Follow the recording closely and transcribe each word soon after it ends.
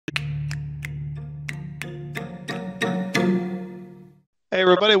Hey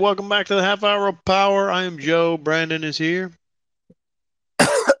everybody, welcome back to the Half Hour of Power. I am Joe. Brandon is here.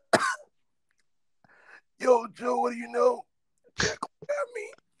 Yo, Joe, what do you know? Jack got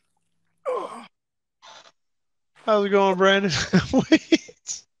me. Oh, How's it going, Brandon?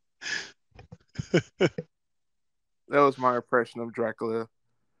 Wait. that was my impression of Dracula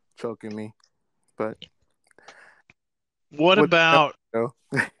choking me. But What what do about you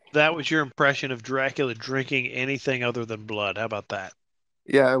know? that was your impression of Dracula drinking anything other than blood? How about that?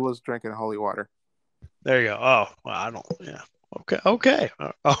 Yeah, I was drinking holy water. There you go. Oh, well, I don't, yeah. Okay, okay.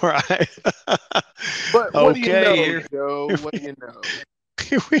 All right. But what do you Okay, know, here, Joe? here What do we, you know?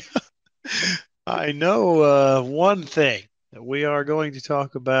 here we I know one thing that we are going to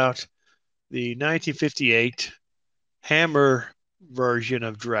talk about the 1958 Hammer version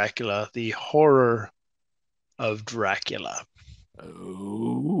of Dracula, the horror of Dracula.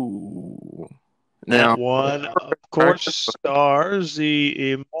 Oh. That Now, one, of course, Dracula, stars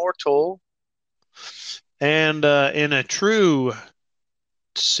the immortal and, in a true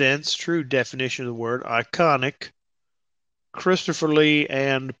sense, true definition of the word, iconic Christopher Lee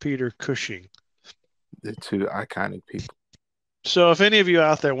and Peter Cushing. the two iconic people. So, if any of you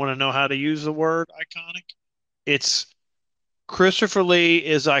out there want to know how to use the word iconic, it's Christopher Lee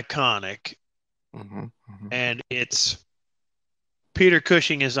is iconic, Hmm. Hmm. and it's Peter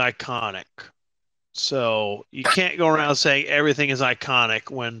Cushing is iconic. So you can't go around saying everything is iconic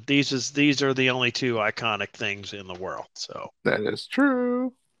when these are the only two iconic things in the world. So That is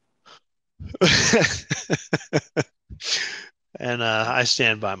true. and I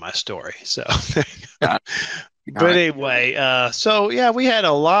stand by my story. So Yeah, but iconic. anyway, so yeah, we had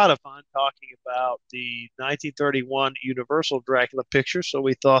a lot of fun talking about the 1931 Universal Dracula picture. So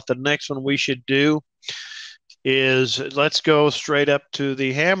we thought the next one we should do is let's go straight up to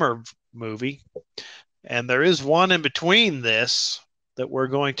the Hammer movie. And there is one in between this that we're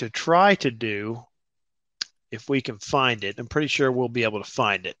going to try to do if we can find it. I'm pretty sure we'll be able to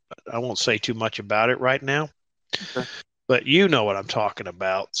find it, but I won't say too much about it right now. Okay. But you know what I'm talking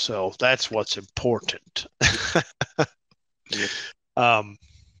about, so that's what's important. Yeah. um,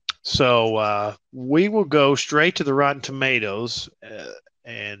 so we will go straight to the Rotten Tomatoes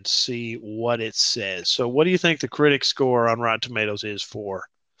and see what it says. So, what do you think the critic score on Rotten Tomatoes is for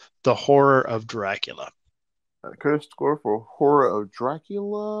The Horror of Dracula? Critic score for horror of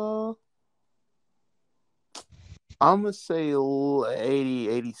Dracula. I'm gonna say 80,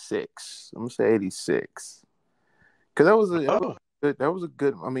 86. I'm gonna say 86. Cause Oh, that was a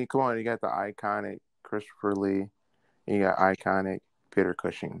good. I mean, come on, you got the iconic Christopher Lee, and you got iconic Peter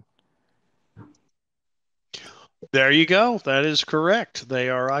Cushing. there you go. That is correct. They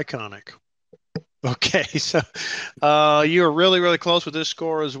are iconic. Okay, so you are really, really close with this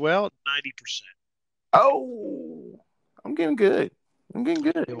score as well, 90%. Oh, I'm getting good. I'm getting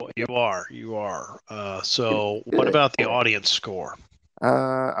good. You are. Getting So what good. about the audience score?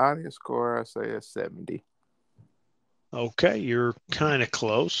 Audience score, I say a 70. Okay, you're kind of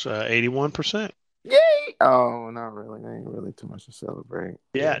close, 81%. Yay! Oh, not really. Ain't really too much to celebrate.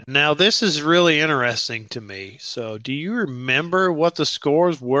 Yeah, now this is really interesting to me. So do you remember what the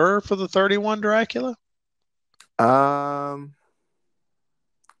scores were for the 31 Dracula? Um,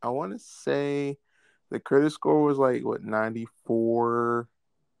 I want to say the critic score was like what 94,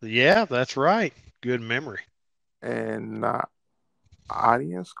 Yeah, that's right. Good memory. and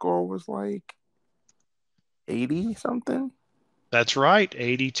audience score was like 80 something. That's right,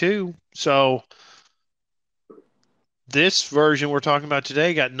 82. So this version we're talking about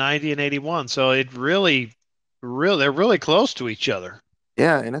today got 90 and 81. So it they're really close to each other.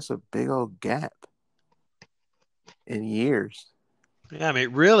 Yeah, and that's a big old gap in years. Yeah, I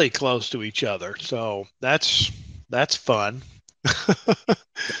mean, really close to each other. So that's fun.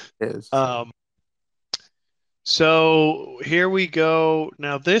 Is um, so here we go.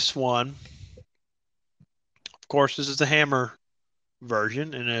 Now this one, of course, this is the Hammer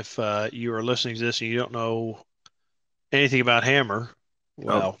version, and if you are listening to this and you don't know anything about Hammer, oh,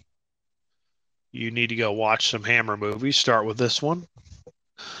 well, you need to go watch some Hammer movies. Start with this one.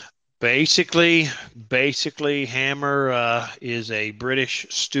 Basically, basically, Hammer is a British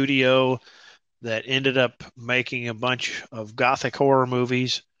studio that ended up making a bunch of gothic horror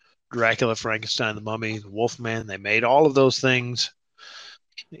movies. Dracula, Frankenstein, the Mummy, the Wolfman. They made all of those things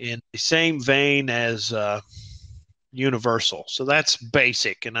in the same vein as Universal. So that's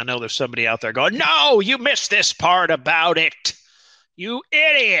basic. And I know there's somebody out there going, "No, you missed this part about it, you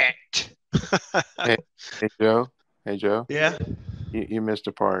idiot." hey, hey Joe, hey Joe, Yeah, you missed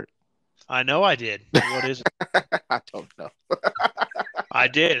a part. I know I did. What is it? I don't know. I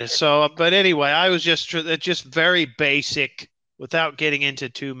did. So, but anyway, I was just very basic without getting into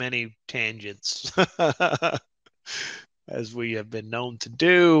too many tangents, as we have been known to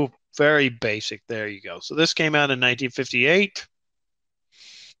do, very basic. There you go. So this came out in 1958.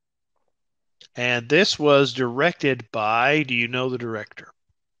 And this was directed by, do you know the director?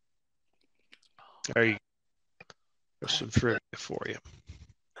 There you go. There's some trivia for you.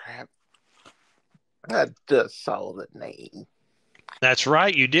 Crap. I just saw the name. That's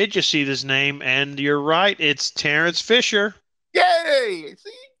right. You did just see this name, and you're right. It's Terence Fisher. Yay! See,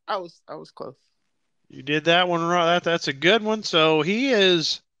 I was close. You did that one right. That's a good one. So he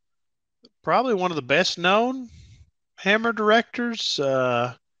is probably one of the best known Hammer directors.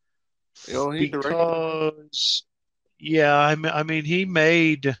 He directed. Because, yeah, I mean, he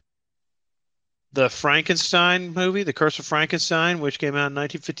made the Frankenstein movie, The Curse of Frankenstein, which came out in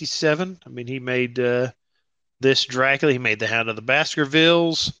 1957. I mean, he made this Dracula. He made The Hound of the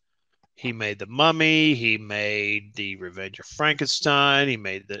Baskervilles. He made The Mummy. He made The Revenge of Frankenstein. He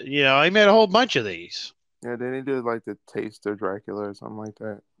made he made a whole bunch of these. Yeah, then he did like The Taste of Dracula or something like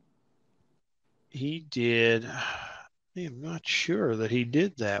that. He did. I'm not sure that he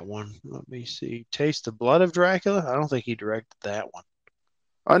did that one. Let me see. Taste the Blood of Dracula? I don't think he directed that one.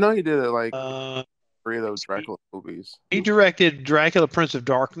 I know he did it like 3 of those Dracula movies. He directed Dracula, Prince of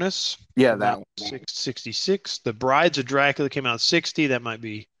Darkness. Yeah, that one. 66. The Brides of Dracula came out in 60. That might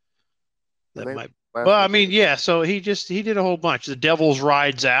be. Well, I mean, yeah. So he did a whole bunch. The Devil's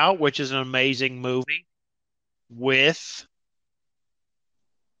Rides Out, which is an amazing movie with.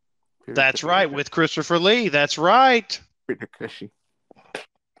 That's right, with Christopher Lee. That's right. Peter Cushing.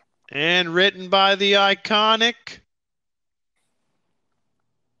 And written by the iconic.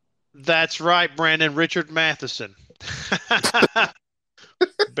 That's right, Brandon, Richard Matheson.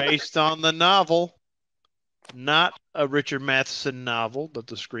 Based on the novel. Not a Richard Matheson novel, but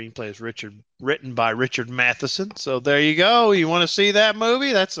the screenplay is written by Richard Matheson. So there you go. You want to see that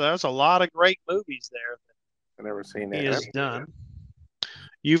movie? That's a lot of great movies there. I've never seen that. He has done.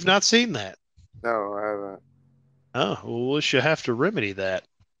 You've not seen that? No, I haven't. Oh, well, we should have to remedy that.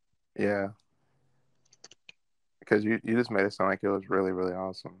 Yeah. Because you just made it sound like it was really, really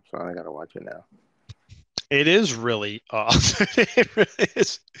awesome. So I got to watch it now. It is really awesome. It really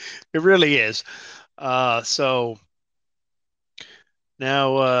is. It really is. So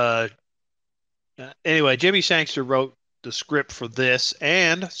now, anyway, Jimmy Sangster wrote the script for this.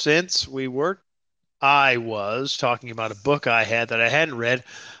 And since I was talking about a book I had that I hadn't read,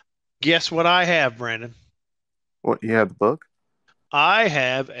 guess what I have, Brandon? What, you have the book? I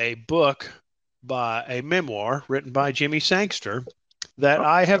have a book a memoir written by Jimmy Sangster that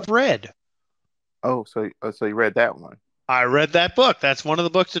I have read. Oh, so you read that one? I read that book. That's one of the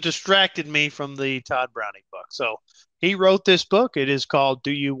books that distracted me from the Todd Browning book. So he wrote this book. It is called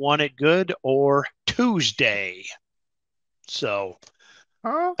Do You Want It Good or Tuesday? So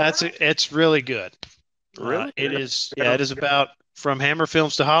it's really good. Really? It is. Yeah, it is about from Hammer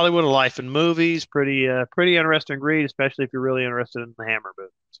Films to Hollywood, a life in movies. Pretty interesting read, especially if you're really interested in the Hammer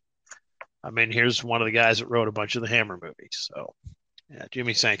movies. I mean, here's one of the guys that wrote a bunch of the Hammer movies. So, yeah,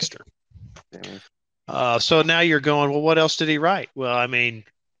 Jimmy Sangster. So now you're going, well, what else did he write? Well, I mean,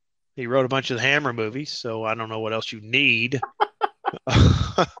 he wrote a bunch of the Hammer movies, so I don't know what else you need.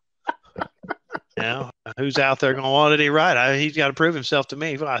 Who's out there going, what did he write? He's got to prove himself to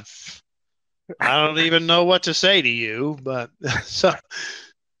me. I don't even know what to say to you, but so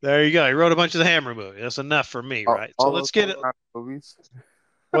there you go. He wrote a bunch of the Hammer movies. That's enough for me, right? So let's get it. Movies.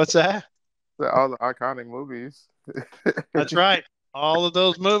 What's that? All the iconic movies. That's right. All of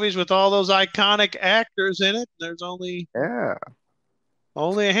those movies with all those iconic actors in it. There's only a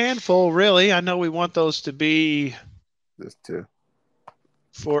handful, really. I know we want those to be just two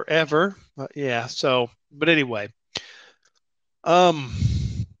forever, but yeah. So, but anyway,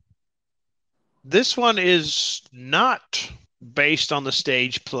 this one is not based on the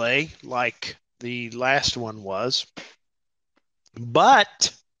stage play like the last one was,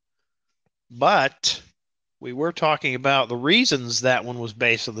 but we were talking about the reasons that one was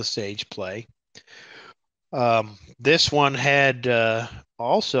based on the stage play. This one had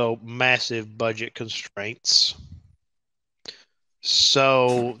also massive budget constraints.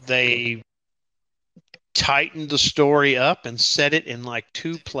 So they tightened the story up and set it in like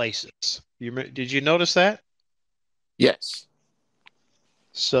 2 places. Did you notice that? Yes.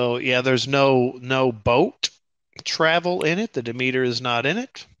 So, yeah, there's no boat travel in it. The Demeter is not in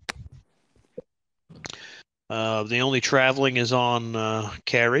it. The only traveling is on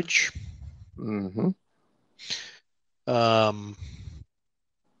carriage. Mm-hmm.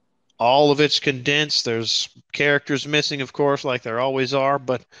 All of it's condensed. There's characters missing, of course, like there always are,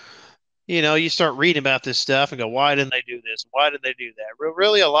 but you start reading about this stuff and go, why didn't they do this? Why did they do that?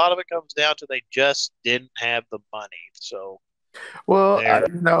 Really, a lot of it comes down to they just didn't have the money. So Well, there,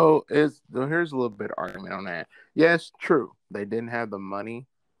 here's a little bit of argument on that. Yes, true. They didn't have the money,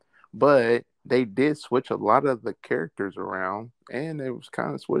 but they did switch a lot of the characters around, and they was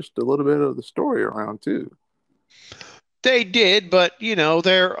kind of switched a little bit of the story around too. they did, but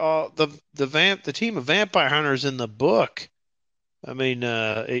they're the team of vampire hunters in the book. I mean,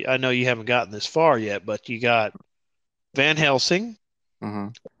 I know you haven't gotten this far yet, but you got Van Helsing, Hmm.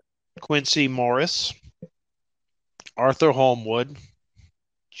 Quincy Morris, Arthur Holmwood,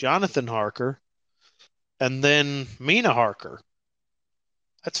 Jonathan Harker, and then Mina Harker.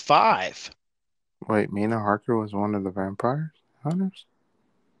 That's five. Wait, Mina Harker was one of the vampire hunters?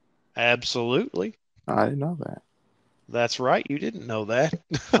 Absolutely. I didn't know that. That's right. You didn't know that.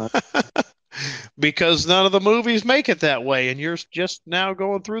 Uh, Because none of the movies make it that way, and you're just now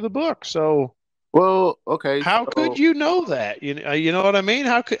going through the book. So well, okay, how could so you know that? You know what I mean?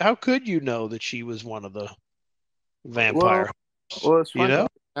 How could you know that she was one of the well, vampire? well, it's You funny know?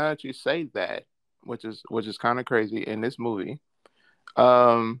 now that you say that, which is kind of crazy in this movie.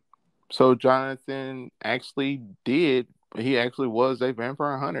 Um, so Jonathan actually did. He actually was a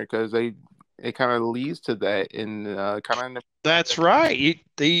vampire hunter because it kind of leads to that in kind of That's right.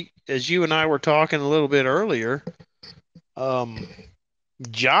 As you and I were talking a little bit earlier, um,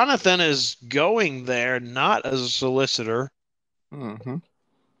 Jonathan is going there not as a solicitor. hmm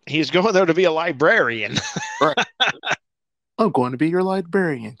He's going there to be a librarian, right. I'm going to be your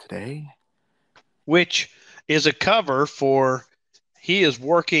librarian today. which is a cover for he is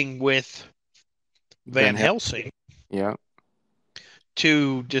working with Van Van Helsing. Helsing Yeah.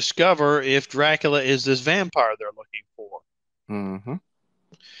 to discover if Dracula is this vampire they're looking for. hmm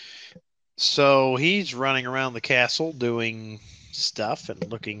So he's running around the castle doing stuff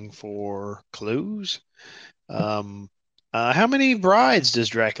and looking for clues. Um, how many brides does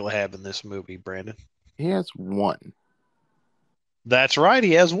Dracula have in this movie, Brandon? He has one. That's right,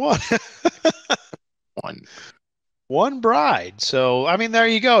 he has one. One. One bride. So, I mean, there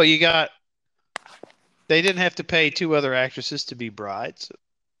you go. They didn't have to pay two other actresses to be brides.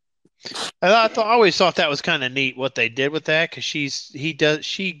 And always thought that was kind of neat what they did with that because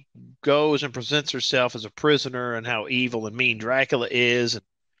she goes and presents herself as a prisoner and how evil and mean Dracula is. And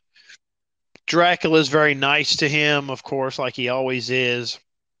Dracula is very nice to him, of course, like he always is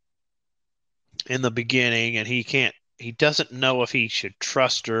in the beginning, and he doesn't know if he should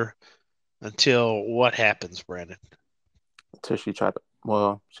trust her until what happens, Brandon. Until she tried to.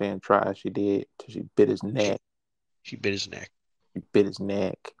 Well, she didn't try. She did. Till she bit his She, neck. she bit his neck. She bit his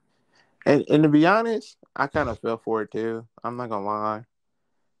neck. And to be honest, I kind of fell for it too. I'm not gonna lie,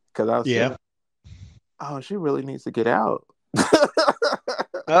 because I was Yeah. saying, oh, she really needs to get out.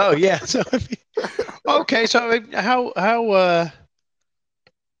 Oh yeah. So okay. So how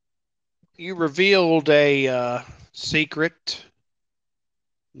you revealed a secret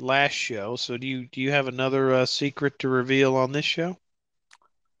last show. So do you have another secret to reveal on this show?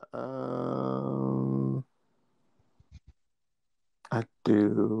 um, I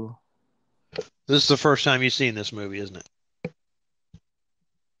do. This is the first time you've seen this movie, isn't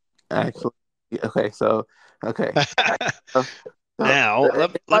Actually, okay, okay. it? So, Now,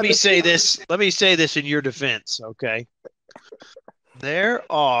 let me everybody- say this. Let me say this in your defense, okay? There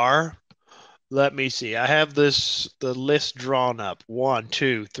are, let me see. I have the list drawn up. 1,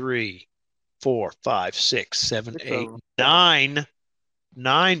 2, 3, 4, 5, 6, 7, Six of 8, them.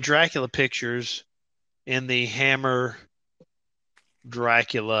 9 Dracula pictures in the Hammer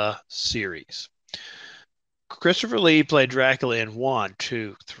Dracula series. Christopher Lee played Dracula in 1,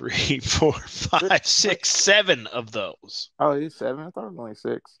 2, 3, 4, 5, 6, 7 of those. Oh, he's 7. I thought it was only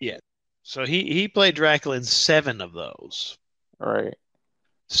 6. Yeah. So he played Dracula in 7 of those. All right.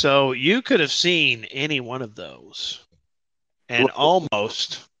 So you could have seen any one of those and Well,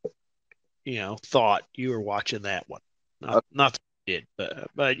 almost, thought you were watching that one. Not that you did,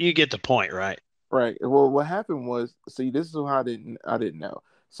 but you get the point, right? right. Well, what happened was, see, this is how I didn't know.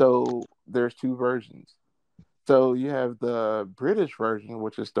 So there's two versions. So you have the British version,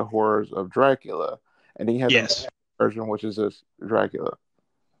 which is the horrors of Dracula, and then you have the Yes. version, which is just Dracula.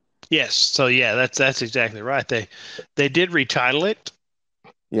 Yes. So yeah, that's exactly right. They did retitle it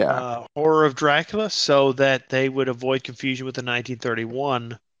Yeah, Horror of Dracula so that they would avoid confusion with the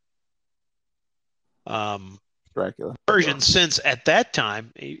 1931 Dracula. version, since at that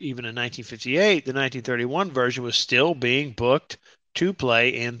time, even in 1958, the 1931 version was still being booked to play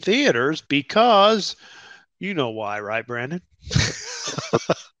in theaters because you know why, right, Brandon?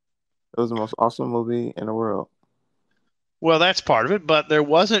 It was the most awesome movie in the world. Well, that's part of it, but there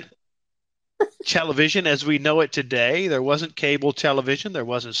wasn't television as we know it today. There wasn't cable television. There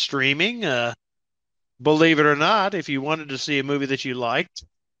wasn't streaming. Believe it or not, if you wanted to see a movie that you liked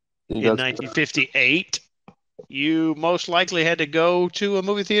You in go, 1958, you most likely had to go to a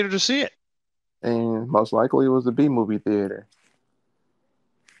movie theater to see it. and most likely it was a B movie theater.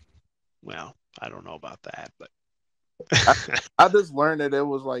 Well, I don't know about that, but I, I just learned that it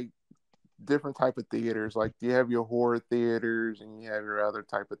was like different type of theaters. Like you have your horror theaters and you have your other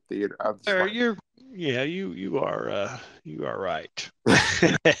type of theater. I just like, you're yeah, you are right.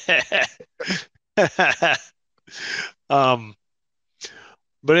 um,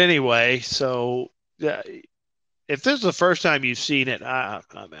 but anyway, so if this is the first time you've seen it, I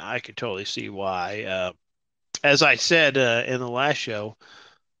mean, I can totally see why. As I said in the last show,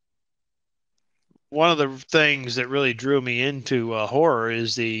 one of the things that really drew me into horror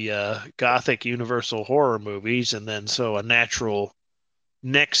is the Gothic Universal horror movies, and then so a natural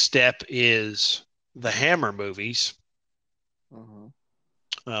next step is the Hammer movies,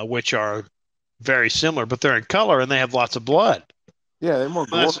 mm-hmm. which are very similar, but they're in color and they have lots of blood. Yeah, they're more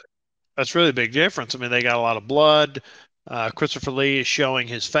And gore. that's really a big difference. I mean, they got a lot of blood. Christopher Lee is showing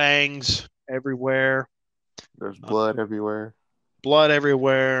his fangs everywhere, There's uh, blood everywhere. blood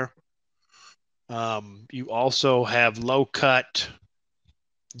everywhere. You also have low cut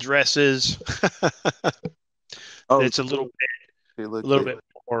dresses. Oh, It's they a look little good. bit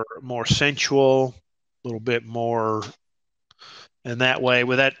more sensual, a little bit more, and that way,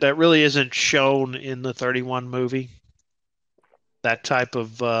 with that really isn't shown in the 31 movie. That type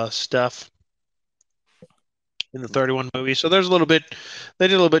of stuff in the 31 movie. So there's a little bit, they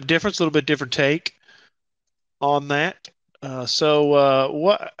did a little bit different, a little bit different take on that.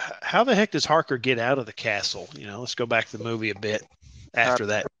 What? How the heck does Harker get out of the castle? You know, let's go back to the movie a bit How after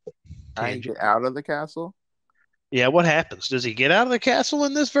that I tangent. get out of the castle? Yeah, what happens? Does he get out of the castle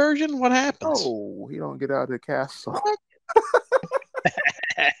in this version? What happens? Oh, he don't get out of the castle. What?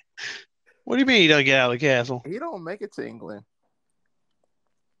 What do you mean he don't get out of the castle? He don't make it to England.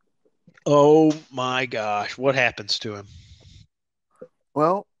 Oh my gosh, what happens to him?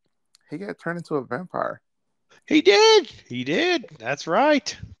 Well, he got turned into a vampire. He did. He did. That's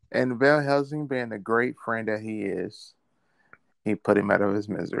right. And Van Helsing, being the great friend that he is, he put him out of his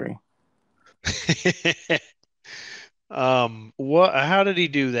misery. What? How did he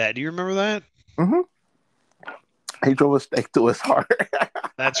do that? Do you remember that? Mm-hmm. He drove a stake to his heart.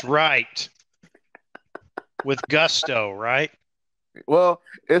 That's right. With gusto, right? Well,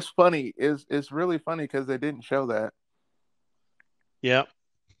 it's funny. It's really funny because they didn't show that. Yep.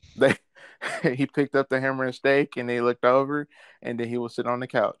 They he picked up the hammer and stake and they looked over and then he was sitting on the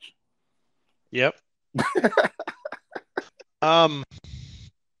couch. Yep. Um.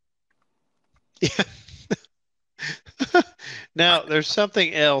 Yeah. Now, there's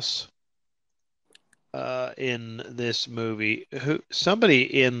something else in this movie.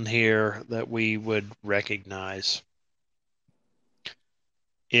 Somebody in here that we would recognize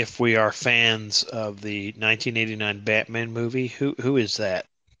if we are fans of the 1989 Batman movie. Who is that?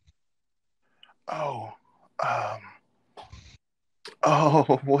 Oh, um,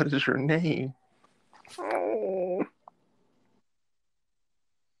 oh, what is your name? Oh,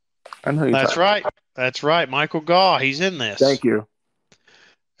 I know you. That's right. That's right. Michael Gough. He's in this. Thank you.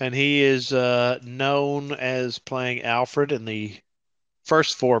 And he is known as playing Alfred in the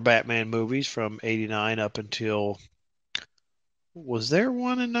first four Batman movies from 89 up until, was there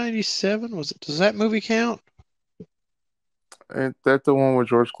one in 97? Does that movie count? Is that the one with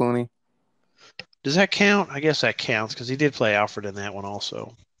George Clooney? Does that count? I guess that counts because he did play Alfred in that one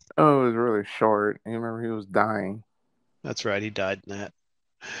also. Oh, it was really short. You remember he was dying. That's right. He died in that.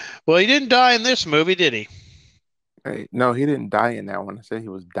 Well, he didn't die in this movie, did he? Hey, no, he didn't die in that one. I said he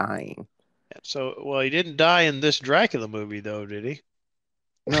was dying. Well, he didn't die in this Dracula movie, though, did he?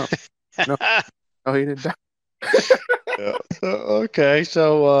 No, no, no, he didn't die. Yeah. Okay,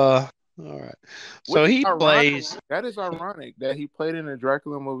 all right. So he plays. That is ironic that he played in a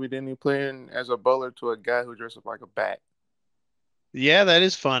Dracula movie, then he played in as a butler to a guy who dressed up like a bat. Yeah, that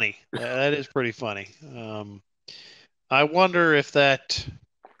is funny. That is pretty funny. I wonder if that.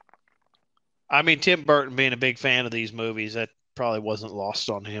 I mean, Tim Burton being a big fan of these movies, that probably wasn't lost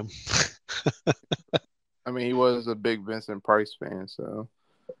on him. I mean, he was a big Vincent Price fan, so.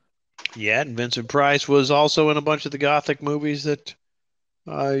 Yeah, and Vincent Price was also in a bunch of the Gothic movies that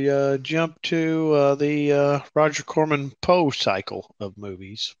I jumped to the Roger Corman Poe cycle of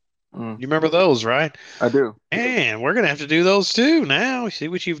movies. You remember those, right? I do. And we're going to have to do those too now. See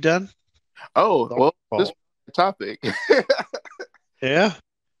what you've done? Oh, well, this topic. Yeah.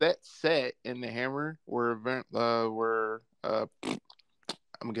 That set in the Hammer I'm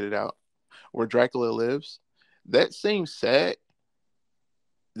gonna get it out. where Dracula lives. That same set,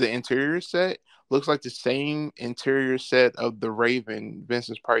 the interior set, looks like the same interior set of the Raven,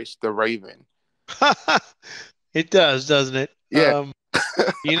 Vincent Price, the Raven. It does, doesn't it? Yeah,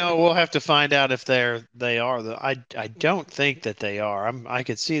 We'll have to find out if they are though. I don't think that they are. I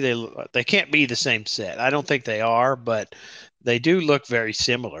could see they can't be the same set. I don't think they are, but they do look very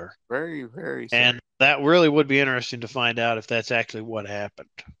similar. very, very similar. And that really would be interesting to find out if that's actually what happened.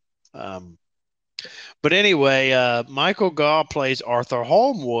 Um, but anyway, Michael Gough plays Arthur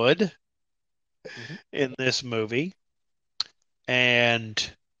Holmwood Mhm. in this movie.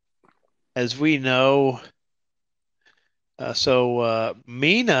 And as we know,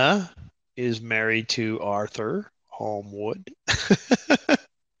 Mina is married to Arthur Holmwood.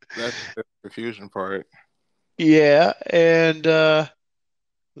 That's the confusion part. Yeah, and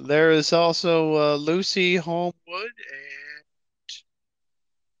there is also Lucy Holmwood, and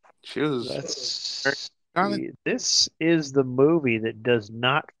She was very let's kind of see. This is the movie that does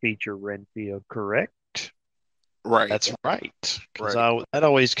not feature Renfield, correct? right, That's right, because right. that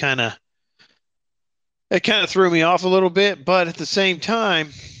always it kind of threw me off a little bit, but at the same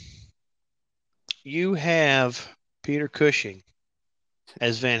time, you have Peter Cushing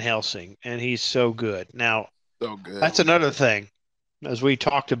as Van Helsing, and he's so good. Now, So good. that's another thing, as we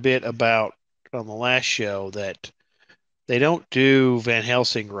talked a bit about on the last show, that they don't do Van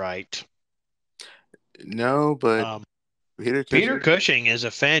Helsing right. No, but Um, Peter Peter Cushing. Cushing is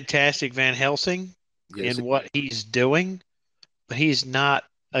a fantastic Van Helsing Yes, in what he's doing, but he's not,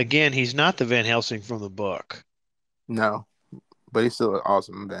 again, he's not the Van Helsing from the book. no, but he's still an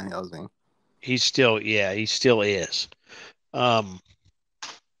awesome Van Helsing. He still is. Um,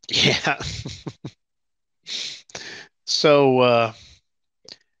 yeah. So,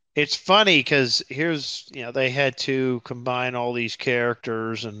 it's funny because they had to combine all these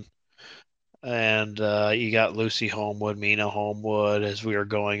characters, and you got Lucy Holmwood, Mina Holmwood, as we were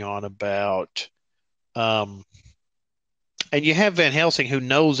going on about. Um, and you have Van Helsing, who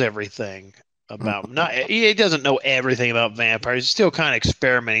knows everything about, Mhm. not he doesn't know everything about vampires. He's still kind of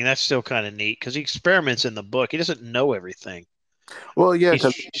experimenting. That's still kind of neat because he experiments in the book. He doesn't know everything. Well, yeah,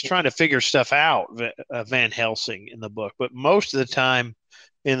 because He's trying to figure stuff out, Van Helsing in the book. But most of the time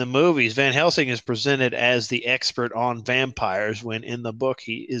in the movies, Van Helsing is presented as the expert on vampires, when in the book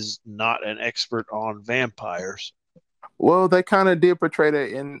he is not an expert on vampires. well, they kind of did portray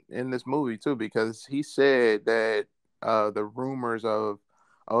that in this movie too, because he said that the rumors of,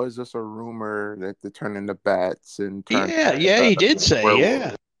 oh, is this a rumor that they turn into bats and turn Yeah, yeah, he did say, werewolves?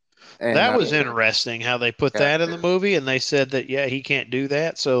 yeah. And That was interesting how they put yeah, that in the movie, and they said that, yeah, he can't do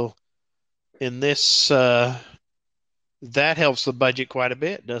that. So in this, that helps the budget quite a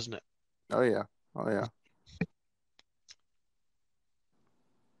bit, doesn't it? oh yeah, oh yeah,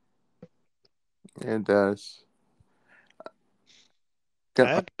 it does.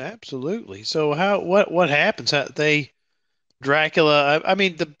 Absolutely. So what happens? Dracula, I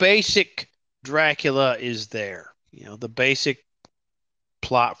mean, the basic Dracula is there. The basic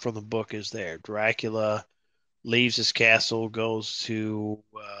plot from the book is there. Dracula leaves his castle, goes to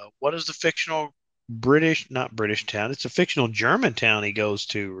what is the fictional not British town? It's a fictional German town he goes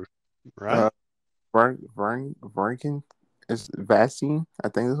to, right? Uh, Vern, is Vaccine, I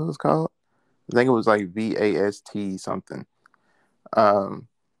think this was called. I think it was like VAST something. Um,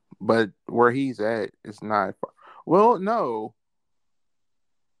 but where he's at is not far. Well, no,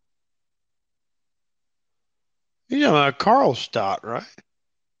 Karlstadt, right?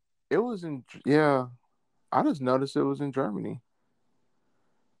 it was in, yeah. I just noticed it was in Germany,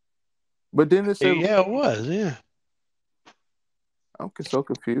 but then it said, Yeah, it was. Yeah, I'm so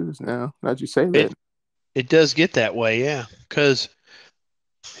confused now. How'd you say it that? it does get that way. Yeah, because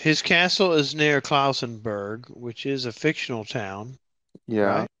his castle is near Klausenberg, which is a fictional town, Yeah,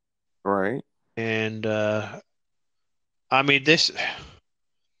 right? right. And I mean,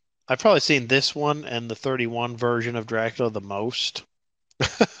 I've probably seen this one and the 31 version of Dracula the most.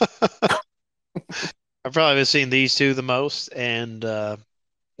 I've probably seen these two the most, and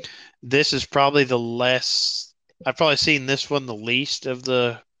this is probably the less. I've probably seen this one the least of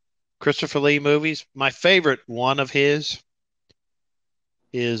the Christopher Lee movies. My favorite one of his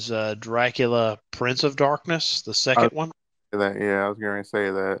is Dracula Prince of Darkness, the I was second one. that. Yeah, I was going to say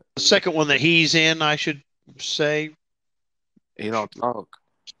that. The second one that he's in, I should say. You don't talk.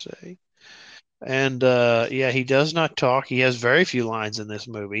 say. And yeah, he does not talk. He has very few lines in this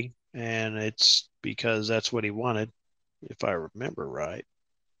movie, and it's because that's what he wanted, if I remember right.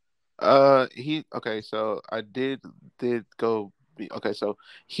 He okay. So I did go. Okay, so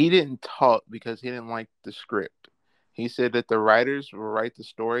he didn't talk because he didn't like the script. he said that the writers will write the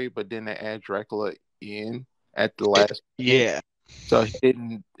story, but then they add Dracula in at the last second. Yeah. So he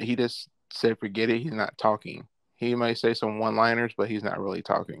didn't. He just said, "Forget it." He's not talking. He may say some one-liners, but he's not really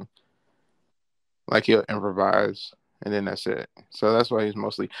talking. Like he'll improvise, and then that's it. So that's why he's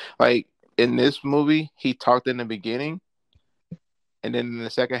mostly like in this movie. He talked in the beginning, and then in the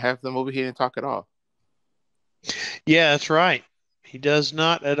second half of the movie, he didn't talk at all. Yeah, that's right. He does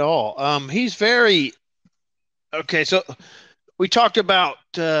not at all. He's very okay. So we talked about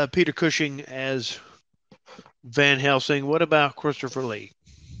Peter Cushing as Van Helsing. What about Christopher Lee?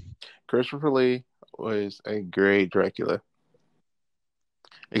 Christopher Lee was a great Dracula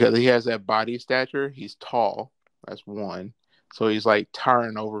because he has that body stature. He's tall. That's one. So he's like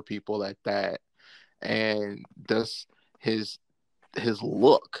towering over people like that, and does his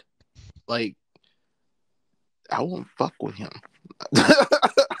look like I won't fuck with him.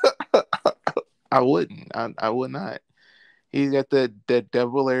 I wouldn't. I would not. He's got that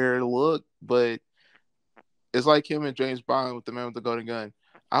devil air look, but it's like him and James Bond with the man with the golden gun.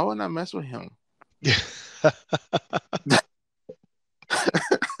 I would not mess with him.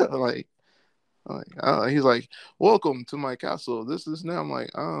 like, he's like, welcome to my castle. This is now. I'm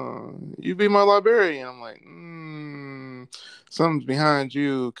like, oh, you be my librarian. I'm like, something's behind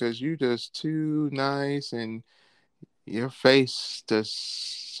you because you just too nice and your face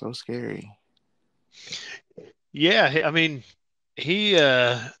just so scary. Yeah, I mean, he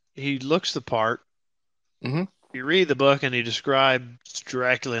looks the part. Mm-hmm. You read the book and he describes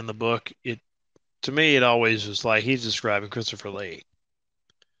Dracula in the book. To me, it always was like he's describing Christopher Lee.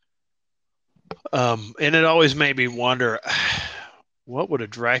 And it always made me wonder, what would a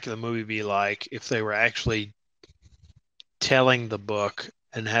Dracula movie be like if they were actually telling the book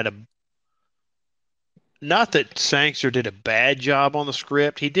and had a not that Sangster did a bad job on the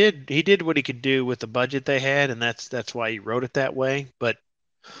script. He did what he could do with the budget they had, and that's why he wrote it that way. But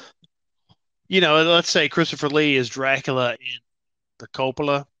let's say Christopher Lee is Dracula in the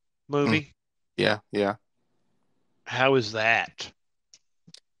Coppola movie. Yeah. How is that?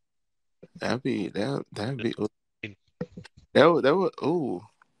 That'd be that would ooh.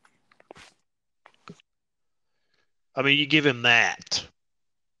 I mean, you give him that.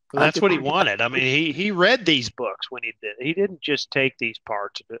 That's what he wanted. I mean, he read these books when he did. He didn't just take these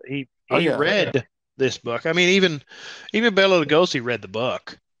parts of it. He read this book. I mean, even Bela Lugosi read the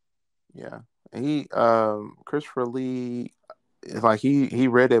book. Yeah, he Christopher Lee, like he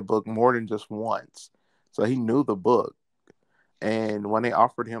read that book more than just once, so he knew the book. And when they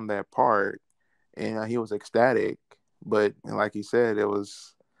offered him that part, and he was ecstatic, but like he said, it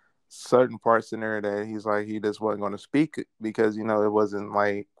was certain parts in there that he's like he just wasn't going to speak because it wasn't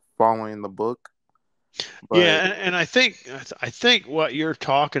like following the book. But, yeah, and I think what you're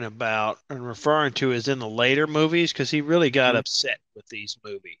talking about and referring to is in the later movies because he really got upset with these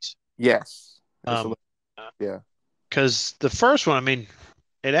movies. Yes. Yeah. Because the first one, I mean,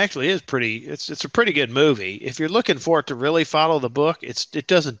 it actually is pretty. It's a pretty good movie. If you're looking for it to really follow the book, it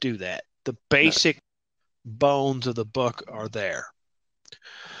doesn't do that. The basic bones of the book are there.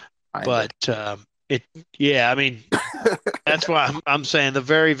 But I mean, that's why I'm saying the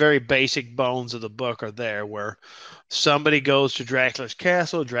very, very basic bones of the book are there, where somebody goes to Dracula's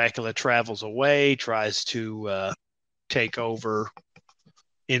castle, Dracula travels away, tries to take over,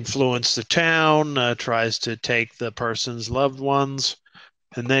 influence the town, tries to take the person's loved ones,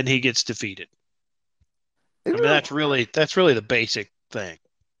 and then he gets defeated. I mean, that's really the basic thing.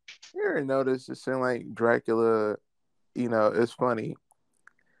 You ever notice it seems like Dracula, it's funny.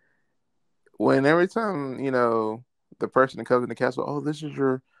 When every time, the person that comes in the castle, oh, this is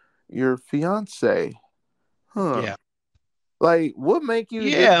your fiance. Huh. Yeah. Like, what make you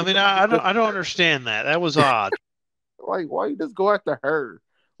I mean, I don't understand that. That was odd. Like, why you just go after her?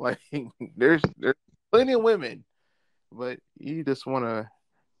 Like, there's plenty of women, but you just want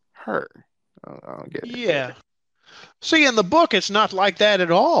her. I don't get it. Yeah. See, in the book, it's not like that at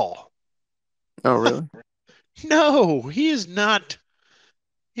all. Oh, really? No, he is not.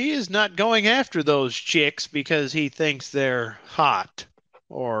 He is not going after those chicks because he thinks they're hot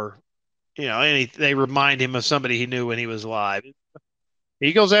or, they remind him of somebody he knew when he was alive.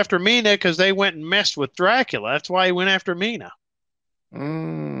 He goes after Mina because they went and messed with Dracula. That's why he went after Mina.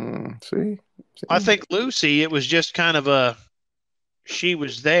 See? I think Lucy, it was just kind of she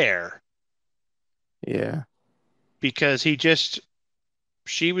was there. Yeah. Because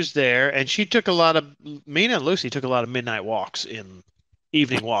she was there and Mina and Lucy took a lot of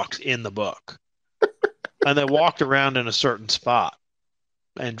evening walks in the book. And they walked around in a certain spot.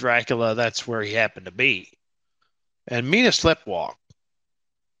 And Dracula, that's where he happened to be. And Mina sleptwalked.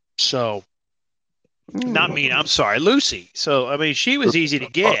 So Not Mina, I'm sorry, Lucy. So, I mean, she was easy to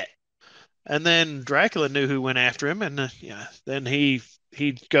get. And then Dracula knew who went after him. And yeah, then he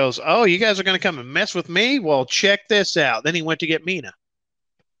goes, "Oh, you guys are going to come and mess with me? Well, check this out." Then he went to get Mina.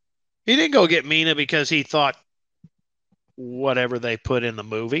 He didn't go get Mina because he thought whatever they put in the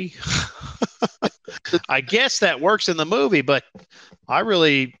movie. I guess that works in the movie, but I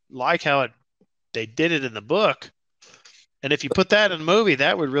really like how they did it in the book. And if you put that in the movie,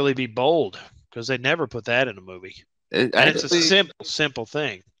 that would really be bold because they never put that in a movie. And it's a simple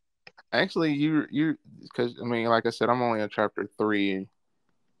thing. Actually, you because I mean, like I said, I'm only on chapter 3,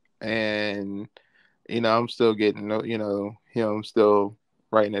 and I'm still getting him still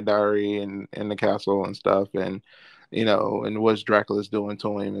writing a diary in the castle and stuff, and and what Dracula's doing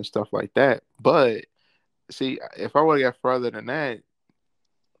to him and stuff like that. But see, if I would have got further than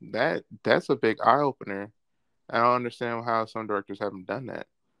that's a big eye opener. I don't understand how some directors haven't done that.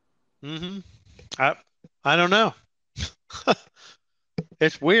 Mm-hmm. I don't know.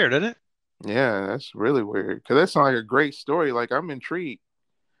 It's weird, isn't it? Yeah, that's really weird because that sounds like a great story. Like, I'm intrigued.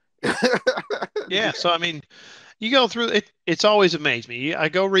 Yeah. So I mean, you go through it. It's always amazed me. I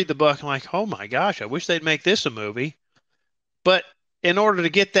go read the book. I'm like, oh my gosh, I wish they'd make this a movie. But in order to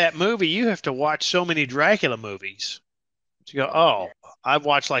get that movie, you have to watch so many Dracula movies. So you go, oh, I've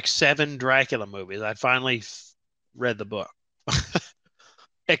watched like 7 Dracula movies. I finally read the book.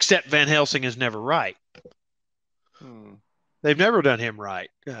 Except Van Helsing is never right. They've never done him right.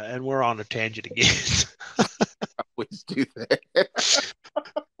 And we're on a tangent again. I always do that.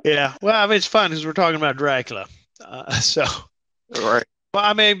 Yeah. Well, I mean, it's fun because we're talking about Dracula. So, right. Well,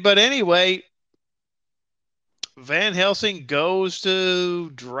 I mean, but anyway, Van Helsing goes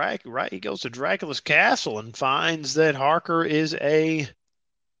to right? He goes to Dracula's castle and finds that Harker is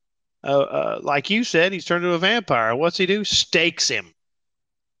like you said, he's turned into a vampire. What's he do? Stakes him.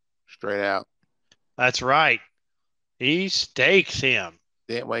 Straight out. That's right. He stakes him.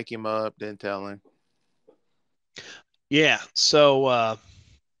 Didn't wake him up. Didn't tell him. Yeah. So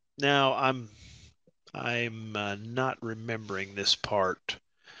now I'm not remembering this part.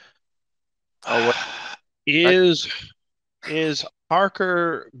 Oh, what? Is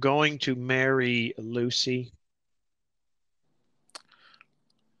Harker going to marry Lucy?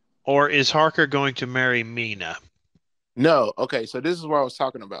 Or is Harker going to marry Mina? No. Okay, so this is what I was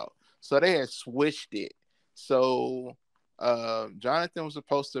talking about. So they had switched it. So Jonathan was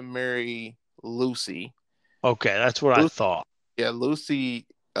supposed to marry Lucy. Okay, that's what I thought. Yeah, Lucy,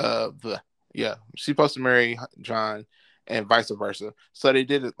 she's supposed to marry John and vice versa. So they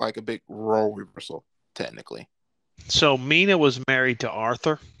did it like a big role reversal, technically. So Mina was married to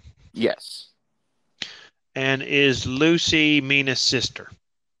Arthur? Yes. And is Lucy Mina's sister?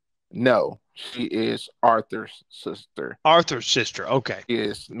 No, she is Arthur's sister. Arthur's sister, okay. She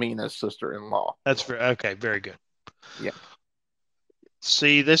is Mina's sister-in-law. That's okay, very good. Yeah.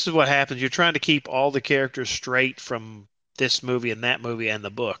 See, this is what happens. You're trying to keep all the characters straight from this movie and that movie and the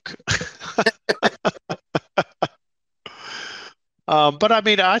book. But I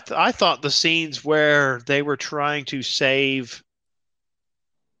mean, I thought the scenes where they were trying to save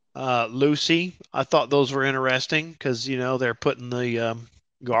Lucy, I thought those were interesting because they're putting the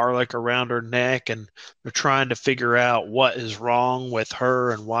garlic around her neck and they're trying to figure out what is wrong with her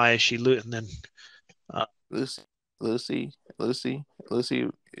and why is she and then Lucy,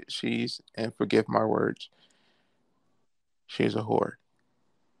 she's, and forgive my words, she's a whore.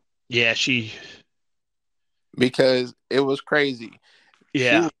 Yeah, because it was crazy.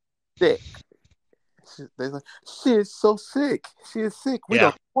 Yeah. She was sick. They're like, she is so sick. She is sick. We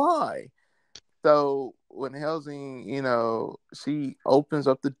don't know why. So when Helsing, she opens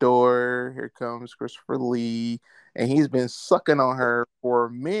up the door, here comes Christopher Lee, and he's been sucking on her for a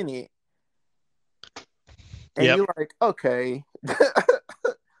minute. And you're like, okay.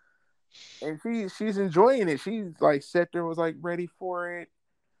 And she's enjoying it. She's like sat there, was like ready for it.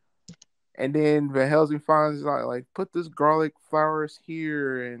 And then Van Helsing finds like put this garlic flowers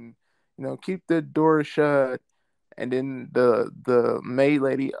here and keep the door shut. And then the maid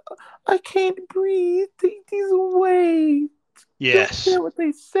lady, I can't breathe. Take these away. Yes. Don't hear what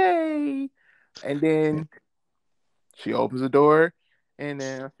they say. And then she opens the door and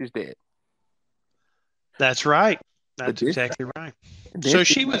then she's dead. That's right. That's exactly right. So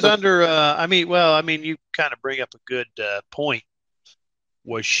she was under, you kind of bring up a good point.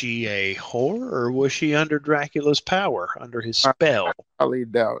 Was she a whore or was she under Dracula's power, under his spell? I highly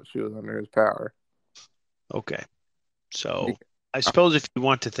doubt she was under his power. Okay. So I suppose if you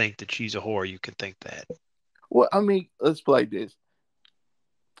want to think that she's a whore, you can think that. Well, I mean, let's play this.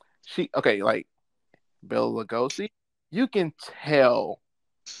 Like Bela Lugosi, you can tell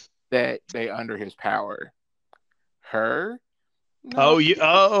that they under his power. Her, no.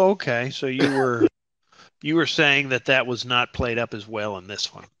 Oh, okay. So you were saying that was not played up as well in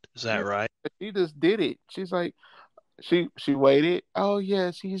this one. Is that Yeah, right? she just did it. She's like, she waited. Oh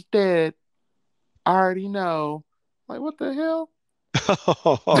yes, he's dead. I already know. Like, what the hell?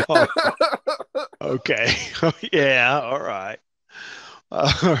 Okay. Yeah. All right.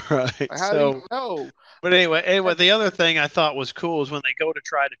 All right. Like, how do you So, know? but anyway, the other thing I thought was cool is when they go to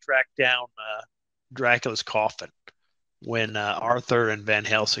try to track down Dracula's coffin when Arthur and Van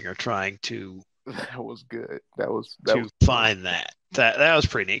Helsing are trying That was good. That was to find that. That was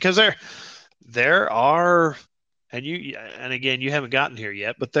pretty neat because there are and again you haven't gotten here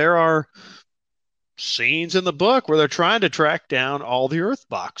yet, but there are scenes in the book where they're trying to track down all the Earth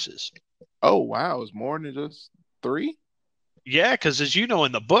boxes. Oh wow, it's more than just three. Yeah, because as you know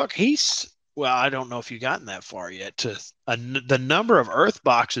in the book, well, I don't know if you've gotten that far yet. The number of Earth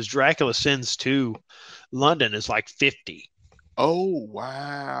boxes Dracula sends to London is like 50. Oh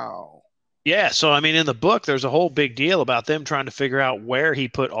wow. Yeah, so I mean, in the book, there's a whole big deal about them trying to figure out where he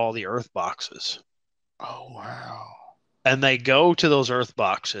put all the Earth boxes. Oh wow. And they go to those Earth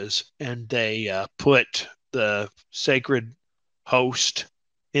boxes and they put the sacred host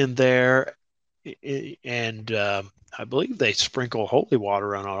in there, and I believe they sprinkle holy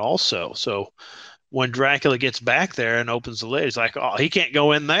water on it also. So when Dracula gets back there and opens the lid, he's like, "Oh, he can't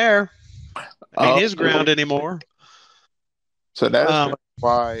go in there. Ain't Oh, his ground anymore." so that is Um,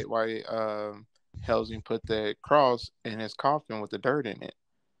 why Helsing put that cross in his coffin with the dirt in it.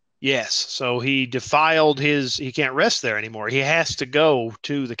 yes. So he defiled his. He can't rest there anymore. He has to go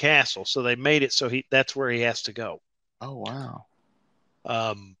to the castle. So they made it so that's where he has to go. Oh wow.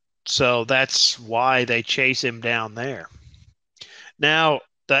 Um, so that's why they chase him down there. Now,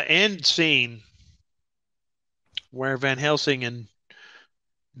 the end scene where Van Helsing and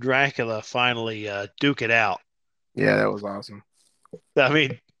Dracula finally duke it out. Yeah, that was awesome. I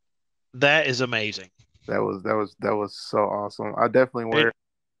mean, that is amazing. That was so awesome. I definitely It, wear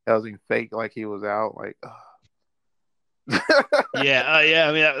Helsing fake like he was out. Like, yeah.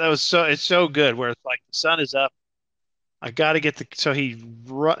 I mean, it's so good. Where it's like the sun is up. I got to get the. So he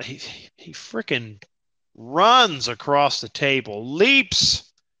freaking runs across the table,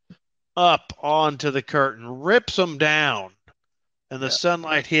 leaps up onto the curtain, rips them down, and the yeah,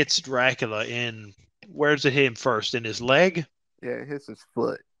 sunlight hits Dracula in. Where's it hit him first? In his leg. yeah, it hits his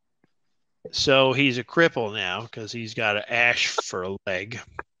foot. So he's a cripple now because he's got an ash for a leg.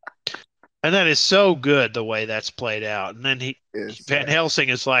 And that is so good the way that's played out. And then It's Van Helsing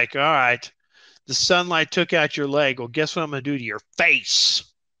is like, all right, the sunlight took out your leg. Well, guess what I'm going to do to your face?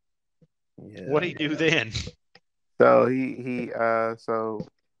 What yeah. do you do then? So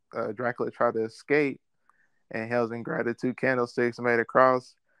Dracula tried to escape, and Helsing grabbed the two candlesticks and made a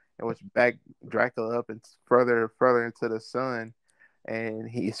cross, and which backed Dracula up and further into the sun, and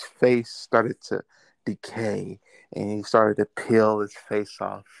his face started to decay, and he started to peel his face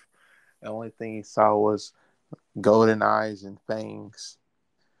off. The only thing he saw was golden eyes and fangs.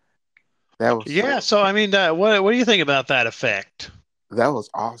 That was Yeah. So, I mean, what do you think about that effect? that was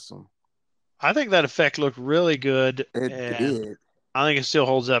awesome. I think that effect looked really good, It and did. I think it still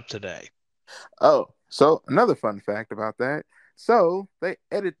holds up today. Oh, so another fun fact about that. So they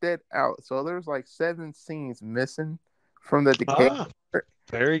edit that out. So there's like 7 scenes missing from the decay, Ah,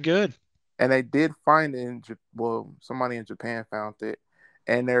 very good. and they did find it well, somebody in Japan found it,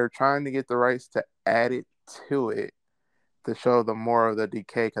 and they're trying to get the rights to add it to it to show the more of the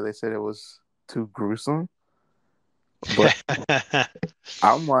decay because they said it was too gruesome. But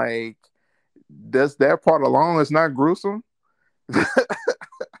I'm like, does that part alone is not gruesome?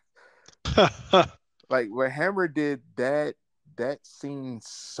 Like when Hammer did that scene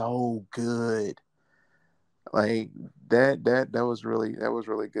so good. Like that was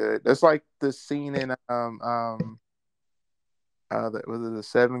really good. That's like the scene in was it the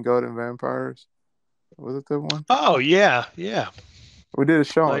Seven Golden Vampires? Was it the one? Oh, yeah, yeah. We did a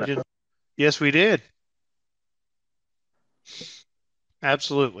show on that. Legend. Yes, we did.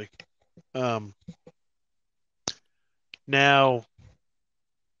 Absolutely. Um, Now,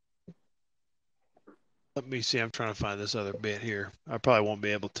 let me see. I'm trying to find this other bit here. I probably won't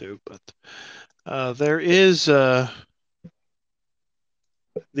be able to, but there is the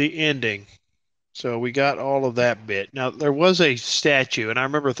ending. So we got all of that bit. Now, there was a statue, and I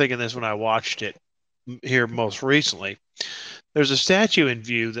remember thinking this when I watched it here most recently. There's a statue in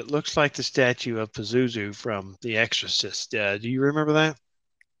view that looks like the statue of Pazuzu from The Exorcist. Do you remember that?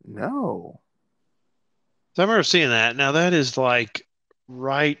 No. So I remember seeing that. Now, that is like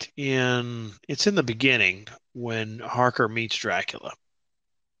it's in the beginning when Harker meets Dracula.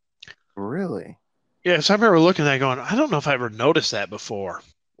 Really? Yes, I remember looking at that going, I don't know if I ever noticed that before.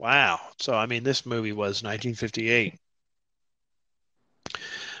 Wow. So, I mean, this movie was 1958.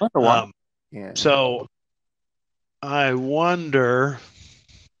 Wonder why? Um, Yeah. so I wonder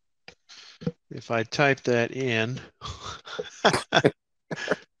if I type that in,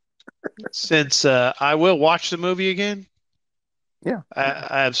 since I will watch the movie again. Yeah.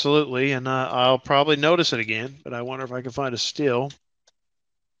 Absolutely, and I'll probably notice it again, but I wonder if I can find a still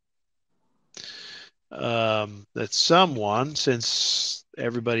that someone, since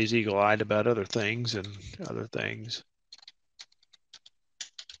everybody's eagle-eyed about other things and other things.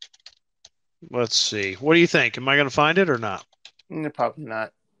 Let's see. What do you think? Am I going to find it or not? Probably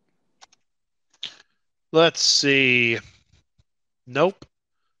not. Let's see. Nope.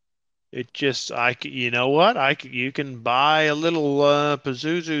 It just you know what? You can buy a little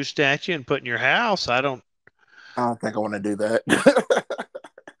Pazuzu statue and put in your house. I don't think I want to do that.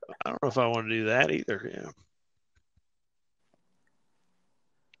 I don't know if I want to do that either. Yeah.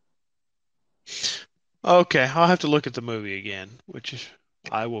 Okay, I'll have to look at the movie again, which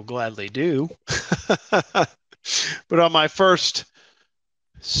I will gladly do. But on my first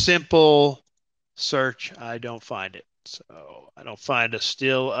simple search, I don't find it. So I don't find a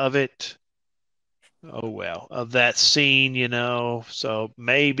still of it. Oh well, of that scene, So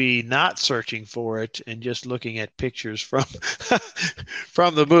maybe not searching for it and just looking at pictures from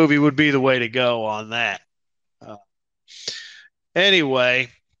from the movie would be the way to go on that. Uh, anyway,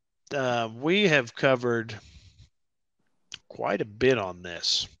 we have covered quite a bit on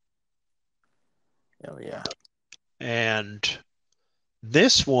this. Oh yeah. And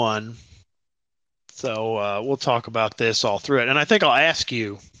this one, so we'll talk about this all through it. And I think I'll ask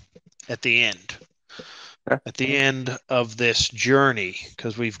you at the end, Okay. at the end of this journey,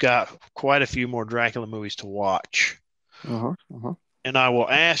 because we've got quite a few more Dracula movies to watch. And I will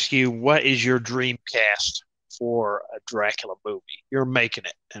ask you, what is your dream cast for a Dracula movie? You're making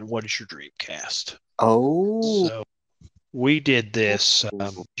it. And what is your dream cast? Oh. So we did this.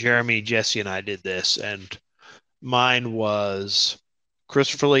 Jeremy, Jesse, and I did this. And mine was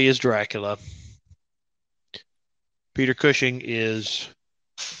Christopher Lee as Dracula. Peter Cushing is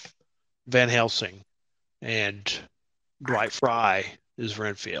Van Helsing. And Dwight Fry is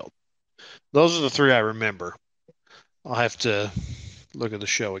Renfield. Those are the three I remember. I'll have to look at the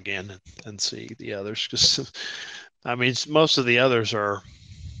show again and see the others. Because, I mean, most of the others are,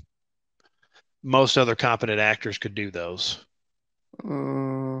 most other competent actors could do those.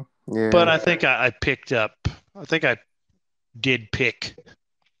 Yeah. But I think I picked up, I think I did pick,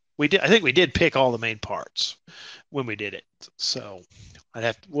 I think we did pick all the main parts when we did it. So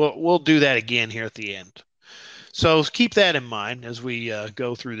we'll do that again here at the end. So keep that in mind as we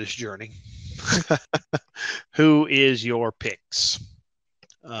go through this journey. Who is your picks?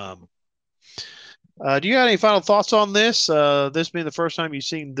 Do you have any final thoughts on this? This being the first time you've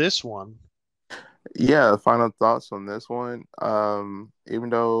seen this one. Yeah, final thoughts on this one. Even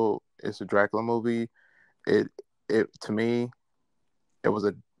though it's a Dracula movie, it to me, it was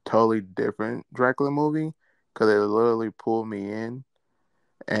a totally different Dracula movie because it literally pulled me in,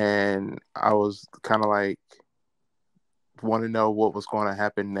 and I was kind of like want to know what was going to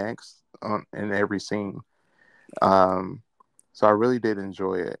happen next in every scene. So I really did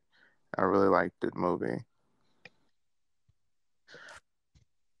enjoy it. I really liked the movie.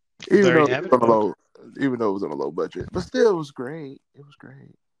 Even though it was on a low, even though it was on a low budget, but still, it was great. It was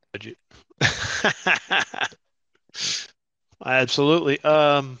great. Budget. Absolutely.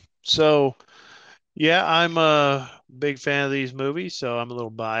 So yeah, I'm a big fan of these movies, so I'm a little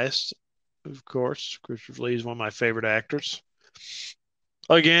biased, of course. Christopher Lee is one of my favorite actors.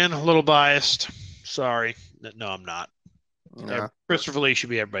 Again, a little biased. Sorry. No, I'm not. Yeah. Christopher Lee should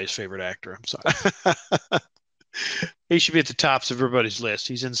be everybody's favorite actor. I'm sorry. He should be at the tops of everybody's list.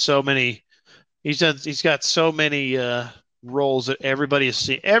 He's in so many. He's got so many roles that everybody has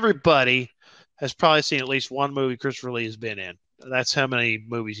seen. Everybody has probably seen at least one movie Christopher Lee has been in. That's how many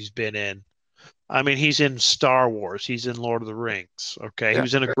movies he's been in. I mean, he's in Star Wars. He's in Lord of the Rings. Okay, he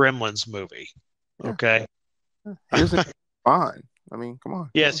was in a Gremlins movie. Okay, he was in Bond. I mean, come on.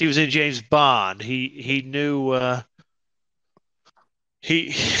 Yes, he was in James Bond. He knew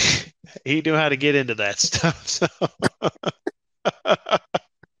he he knew how to get into that stuff. So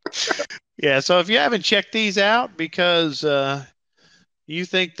yeah, so if you haven't checked these out because you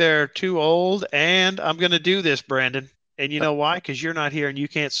think they're too old, and I'm going to do this, Brandon, and you know why? Because you're not here and you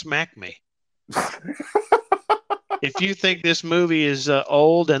can't smack me. If you think this movie is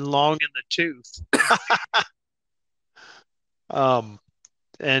old and long in the tooth,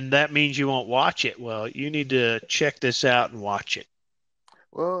 and that means you won't watch it, well, you need to check this out and watch it.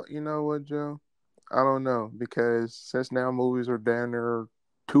 Well, you know what, Joe? I don't know because since now movies are down there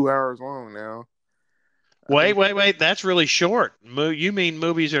 2 hours long now, I Wait, think wait, wait. That's really short. You mean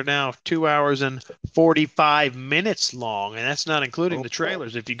movies are now 2 hours and 45 minutes long, and that's not including oh, the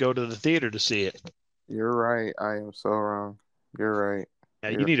trailers if you go to the theater to see it. you're right. I am so wrong. You're right. Now,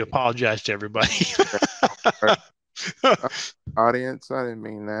 you You're need to apologize to everybody. right. Audience, I didn't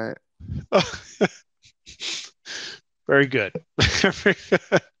mean that. Very good. Very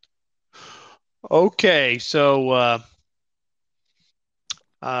good. Okay, so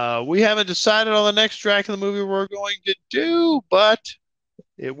we haven't decided on the next Dracula movie we're going to do, but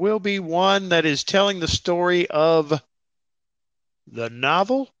it will be one that is telling the story of the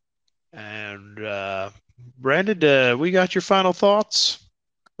novel. And Brandon, we got your final thoughts?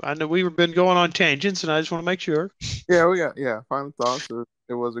 I know we've been going on tangents, and I just want to make sure. Yeah, we got final thoughts.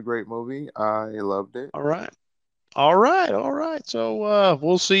 It was a great movie. I loved it. All right. All right. All right. So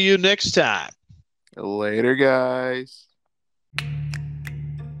we'll see you next time. Later, guys.